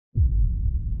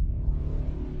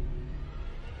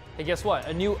Hey, guess what?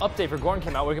 A new update for Gorn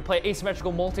came out where you can play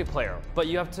asymmetrical multiplayer, but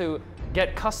you have to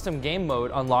get custom game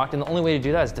mode unlocked, and the only way to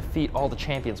do that is defeat all the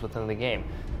champions within the game.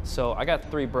 So I got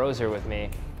 3 bros here with me,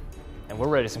 and we're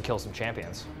ready to kill some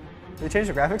champions. They changed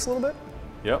the graphics a little bit?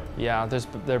 Yep. Yeah,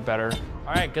 they're better.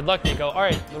 All right, good luck, Nico. All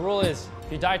right, the rule is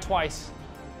if you die twice,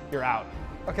 you're out.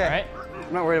 Okay. All right?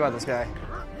 I'm not worried about this guy.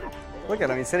 Look at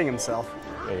him, he's hitting himself.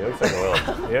 Yeah, he looks like a little Look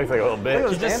at bitch.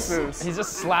 those dance moves. He's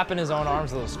just slapping his own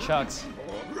arms with those chucks.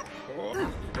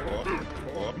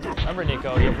 Remember,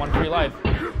 Nico, you have 1 free life.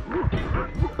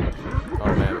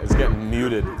 Oh man, it's getting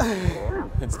muted.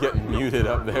 It's getting muted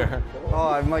up there. Oh,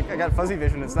 I got fuzzy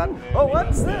vision. It's not. Oh,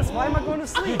 what's this? Why am I going to You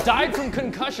sleep? died from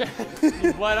concussion.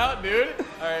 You bled out, dude.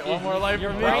 All right, one more life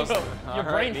Your for brain, Nico. your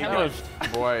brain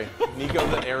hemorrhaged. Boy,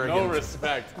 Nico's an arrogant. No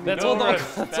respect. That's no what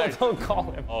respect. they'll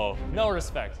call him. Oh. No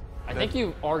respect. I think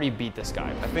you already beat this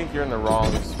guy. I think you're in the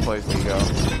wrong place, Nico.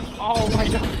 Oh my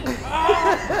god.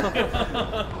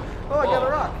 Oh, I got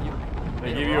a rock.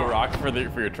 They give you a rock for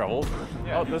your troubles?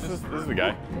 Yeah, Oh, this is the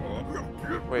guy.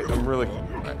 Wait, I'm really.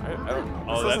 I don't.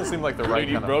 This doesn't seem like the right Dude,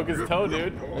 you kind broke his toe,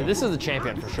 dude. This is the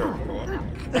champion for sure.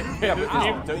 Yeah,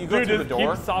 but don't you go Dude, through the just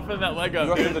door? keep softening that leg up. You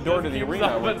go through dude. the door to the Keep arena.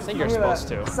 softening- I think you're I'm gonna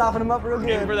supposed to. soften him up real Aim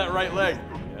good. for that right leg.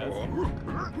 Yes.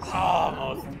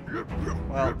 Almost.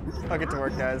 Well, I'll get to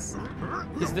work, guys.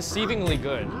 He's deceivingly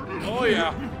good. Oh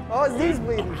yeah. Oh, his knee's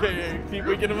bleeding. Okay, keep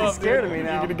waking him up. scared dude. of me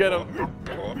now. You're gonna get him.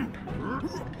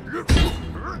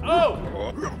 Oh!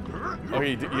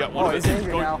 Okay, you got one Oh, of he's his.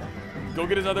 angry Go, now. go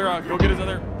get his other. Go get his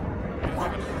other.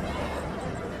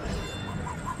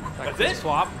 That's it.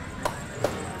 Swap.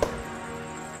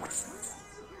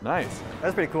 Nice.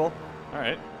 That's pretty cool. All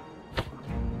right.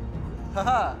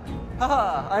 Haha.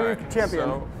 Haha. I'm your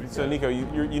champion. So Nico, you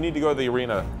need to go to the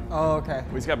arena. Oh, okay.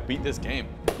 We just gotta beat this game.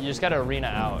 You just gotta arena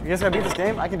out. You guys gotta beat this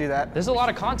game? I can do that. There's a lot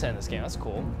of content in this game. That's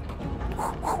cool.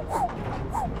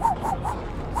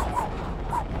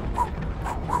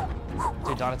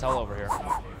 Dude, Donatello over here.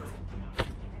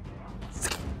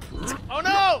 Oh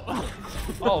no!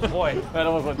 Oh boy. That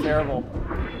almost went terrible.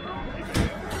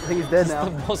 I think he's dead The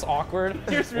now. most awkward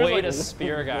Here's way like to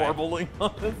spear a guy. Warbling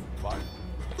on this. Fuck.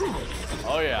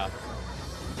 Oh yeah.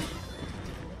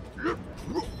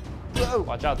 Whoa.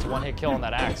 Watch out, it's a 1-hit kill on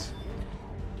that axe.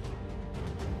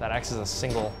 That axe is a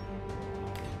single.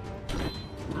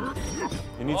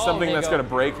 You need Oh, something there you that's go. gonna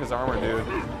break his armor, dude.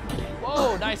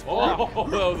 Whoa, nice block. Oh,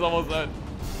 that was almost that.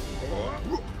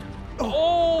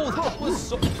 Oh, that was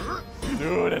so.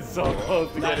 Dude, it's so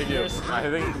close to getting you. You're I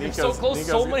think you're Nico's so close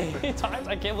so Nico's- many times.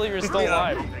 I can't believe you're still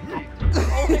alive.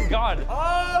 Oh my god.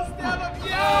 Oh, stab him!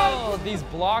 Yeah! Oh, these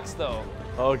blocks though.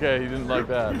 Okay, he didn't like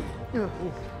that. He's I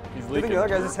think leaking. the other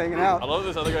guy's just hanging I out. love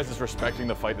this other guy's just respecting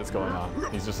the fight that's going on.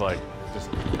 He's just like, just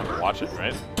kind of watch it,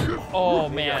 right? Oh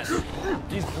man.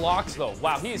 These blocks though.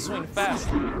 Wow, he is swinging fast.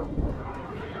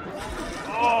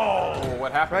 Oh,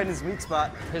 what happened? Right in his weak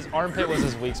spot. His armpit was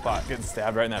his weak spot. Getting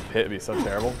stabbed right in that pit would be so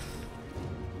terrible.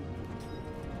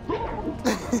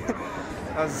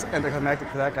 That was anticlimactic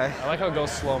for that guy. I like how it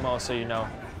goes slow-mo so you know.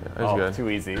 That was good. Too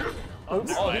easy.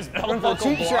 Oh, he's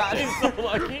cheap shot. He's so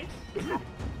lucky.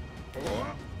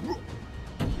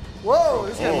 Whoa,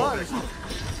 this guy lunged.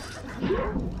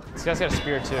 This guy's got a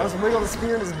spear too. I was wiggling the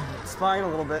spear in his spine a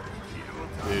little bit.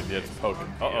 Dude, yeah, it's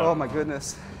poking. Oh my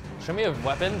goodness. Show me a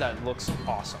weapon that looks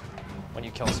awesome when you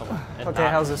kill someone. And Okay,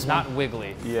 not, how's this Not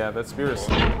wiggly. Yeah, that spear is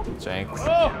jank.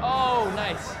 Oh,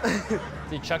 nice. So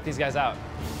you chuck these guys out.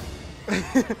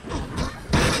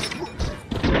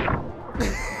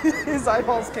 His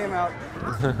eyeballs came out.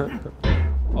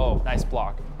 Oh, nice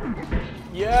block.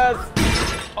 Yes!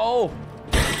 Oh,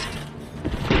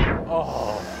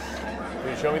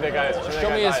 Dude, show me that guy. show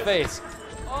me his face.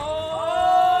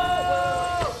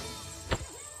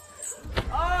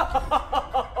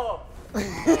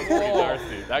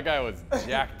 Darcy. That guy was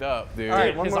jacked up, dude. All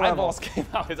right, one His more level. eyeballs came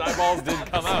out. His eyeballs did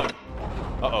come out.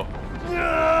 Uh-oh.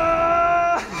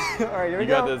 All right, here we You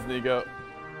go. got this, Nico.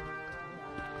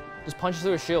 Just punch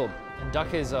through his shield and duck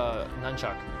his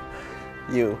nunchuck.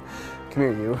 You. Come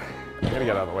here, you. I'm gonna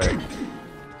get out of the way.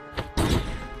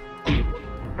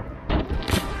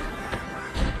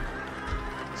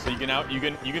 So you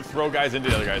can throw guys into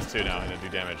the other guys too now and do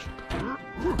damage.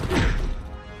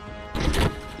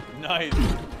 Nice.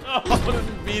 Oh,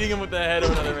 just beating him with the head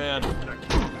of another man.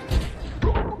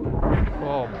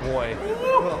 Oh boy.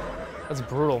 That's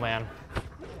brutal, man.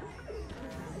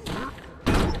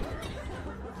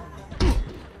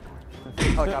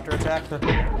 Helicopter attack.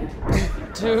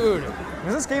 Dude.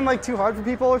 Was this game like too hard for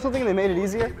people or something and they made it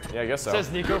easier? Yeah, I guess so.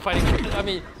 Says Nico fighting. I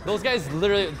mean, those guys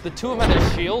literally, the two of them had a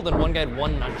shield and one guy had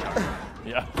one nunchuck.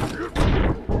 Yeah.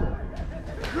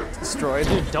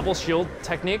 destroyed. Double shield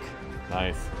technique.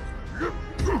 Nice.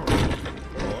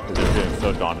 I'm just getting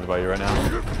so daunted by you right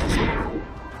now.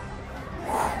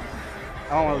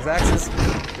 I want one of those axes.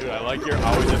 Dude, I like your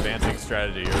always advancing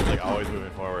strategy. You're like always moving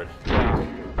forward.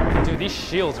 Dude, these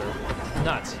shields are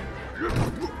nuts.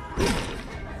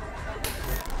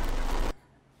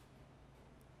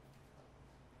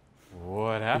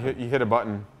 What happened? You hit a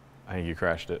button. I think you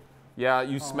crashed it. Yeah,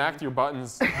 you smacked your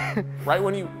buttons. Right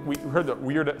when we heard the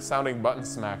weird sounding button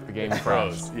smack, the game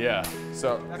froze. Froze. Yeah.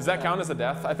 So, does that count as a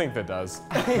death? I think that does.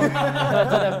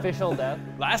 That's an official death.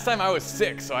 Last time I was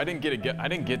sick, so I didn't get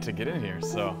to get in here.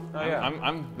 So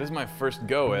yeah. this is my first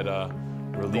go at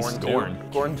release Gorn.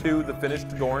 Gorn 2, the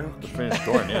finished Gorn. The finished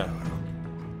Gorn, yeah.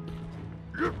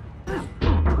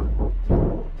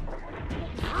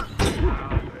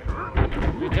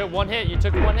 You took one hit. You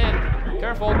took one hit.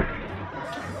 Careful.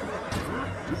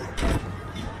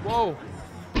 Whoa.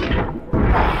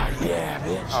 Yeah,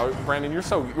 bitch. Oh, Brandon,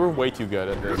 you're way too good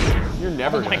at this. You're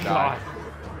never Oh my gonna god. die.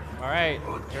 All right,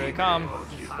 here they come.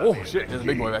 Oh shit, there's a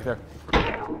big boy back there.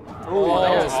 Oh,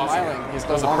 that was awesome. smiling. He's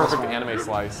That was a longest perfect one. anime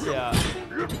slice. Yeah.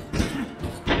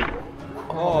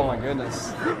 Oh my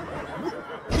goodness.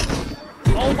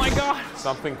 Oh my god.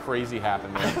 Something crazy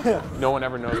happened there. No one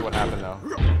ever knows what happened though.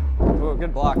 Ooh,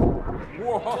 good block.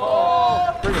 Whoa!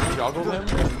 Freaking juggled him.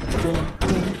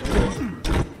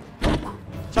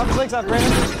 Chop his legs off,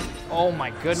 Brandon. Oh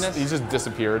my goodness. He just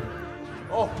disappeared.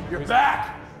 Oh, you're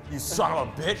back! You son of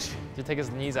a bitch! To take his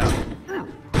knees out.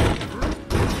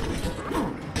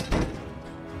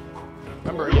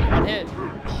 Remember, you get one hit.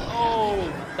 Oh,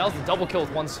 that was the double kill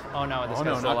with one. Oh no, this Oh guy's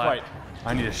no, still not alive. quite.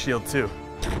 I need a shield too.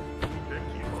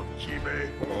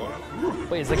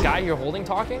 Wait, is the guy you're holding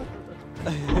talking?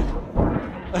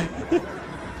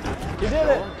 You did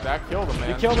it. That killed him, man.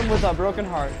 You killed him with a broken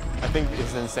heart. I think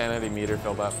his insanity meter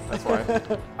filled up. That's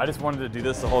why. I just wanted to do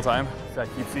this the whole time. So I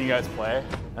keep seeing you guys play.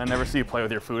 And I never see you play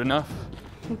with your food enough.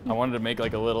 I wanted to make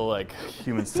like a little like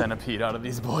human centipede out of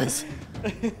these boys.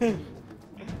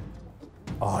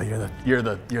 Oh, you're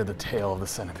the tail of the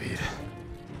centipede.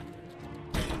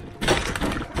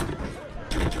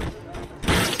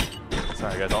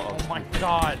 Sorry guys, Oh my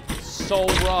god, so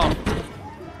rough.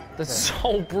 That's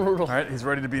so brutal. All right, he's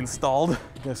ready to be installed.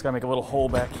 Just gotta make a little hole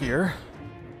back here.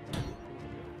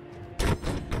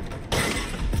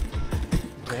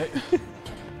 Okay,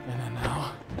 and then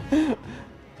now. And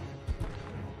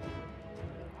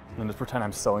then just pretend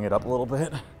I'm sewing it up a little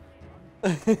bit.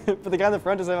 But the guy in the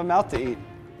front doesn't have a mouth to eat.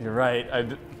 You're right.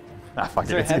 Fuck Is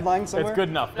there a headline somewhere? It's good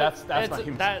enough. That's my It's,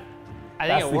 human. that, I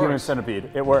That's think the it human works. centipede.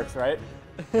 It works, right?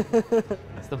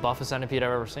 It's the buffest centipede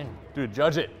I've ever seen. Dude,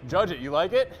 judge it. Judge it. You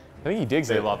like it? I think he digs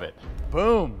They it. love it.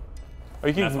 Boom. Oh,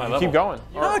 you That's my keep level. going.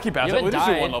 You know, I keep asking. haven't We'll just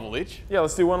do died. one level each. Yeah,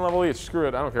 let's do one level each. Screw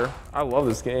it. I don't care. I love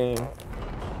this game.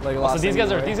 Like So these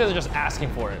guys are just asking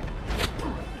for it.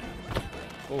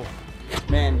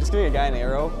 Man, just giving a guy an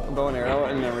arrow, a bow and arrow,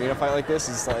 in an arena fight like this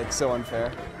is like so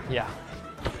unfair. Yeah.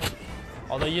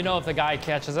 Although you know if the guy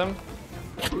catches him,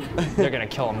 they're gonna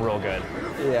kill him real good.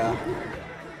 Yeah.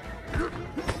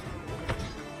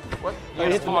 What? Oh,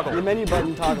 hit the menu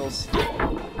button toggles.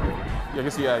 Yeah, I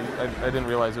guess, yeah, I didn't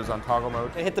realize it was on toggle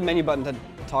mode. Hit the menu button to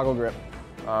toggle grip.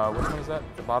 Which one is that?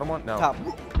 The bottom one? No. Top.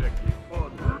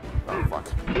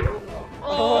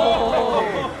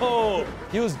 Oh,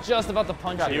 fuck. He was just about to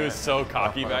punch He you. was so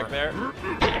cocky back there.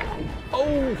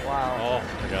 Oh! Wow.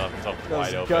 Oh my god, it's up wide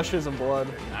Those open. gushes of blood.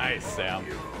 Nice, Sam.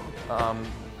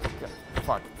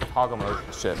 Fuck. Toggle mode.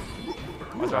 Shit.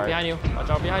 Watch out behind you. Watch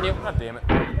out behind you. God damn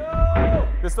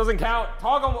it. This doesn't count.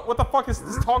 Toggle. What the fuck is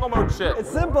this toggle mode shit? It's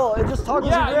simple. It just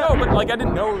toggles yeah, your I grip. know, but like I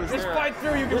didn't know it was Just there. fight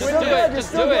through. You can You're win still do this. it. good. You're Just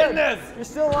still do it. good. You're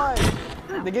still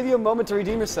alive. They give you a moment to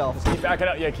redeem yourself. Keep backing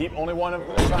up. Yeah, keep only one of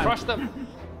a time. Crush them.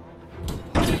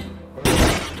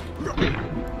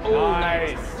 Oh,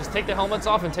 Nice. Just take the helmets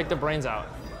off and take the brains out.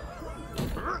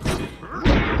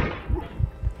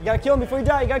 You gotta kill him before you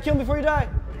die. You gotta kill him before you die.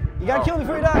 You gotta kill him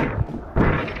before you die.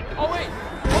 Oh wait!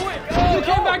 Oh wait! Oh, you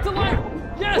came back to life!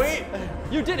 Yes! Wait.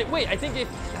 You did it. Wait, I think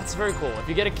that's very cool. If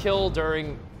you get a kill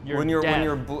during your When you're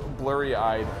death,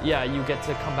 blurry-eyed. yeah, you get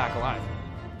to come back alive.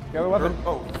 Grab a weapon.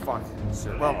 Oh fuck.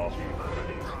 Shit. Well.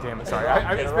 Damn it. Sorry.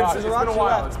 It's There's been a rock a to your while.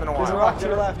 left. It's been a There's a while. rock to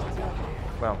your left.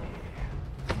 Well.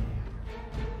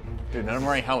 Dude, none of them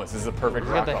wearing helmets. This is a perfect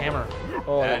Get rock the level. hammer.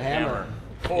 Oh, That that hammer.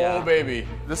 Oh, Yeah. baby.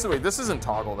 This isn't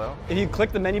toggle though. If you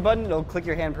click the menu button, it'll click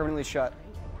your hand permanently shut.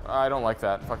 I don't like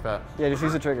that. Fuck that. Yeah, just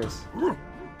use the triggers.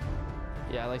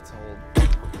 Yeah, I like to hold.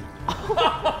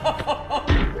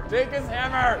 Take his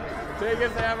hammer. Take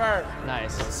his hammer.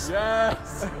 Nice.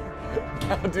 Yes.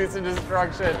 Now do some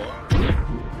destruction.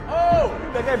 Oh!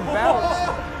 That guy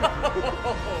bounced.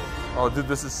 Oh, dude,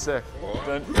 this is sick.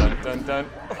 Dun, dun, dun, dun.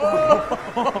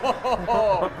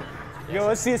 Yo,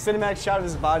 let's see a cinematic shot of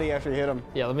his body after you hit him.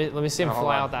 Yeah, let me see him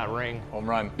fly out that ring. Home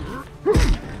run.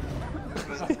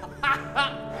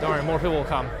 Don't worry, more people will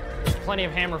come. There's plenty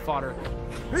of hammer fodder.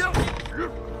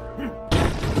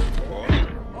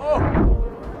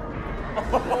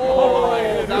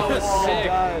 Oh, that was sick.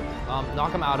 God.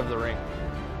 Knock him out of the ring.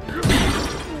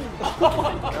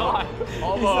 God. He's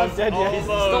not dead yet. He's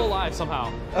Still alive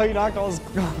somehow. Oh, you knocked all his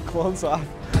clothes off.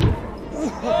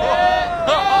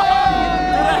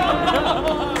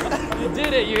 You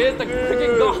did it. You hit the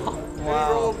freaking goal.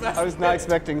 Wow. I was not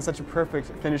expecting such a perfect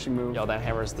finishing move. Yo, that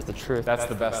hammer is the truth. That's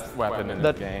the best weapon in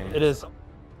the game. It is.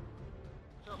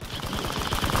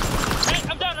 Hey,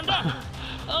 I'm done.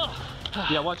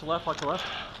 Yeah, watch left, watch left.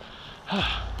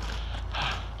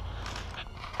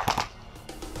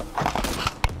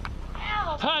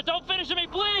 Don't finish me,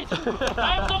 please! I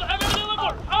have to live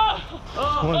for.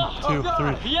 1,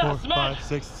 2, 3, Yes, 4, man. 5,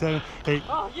 6, 7, 8.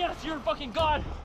 Oh, yes, you're a fucking god.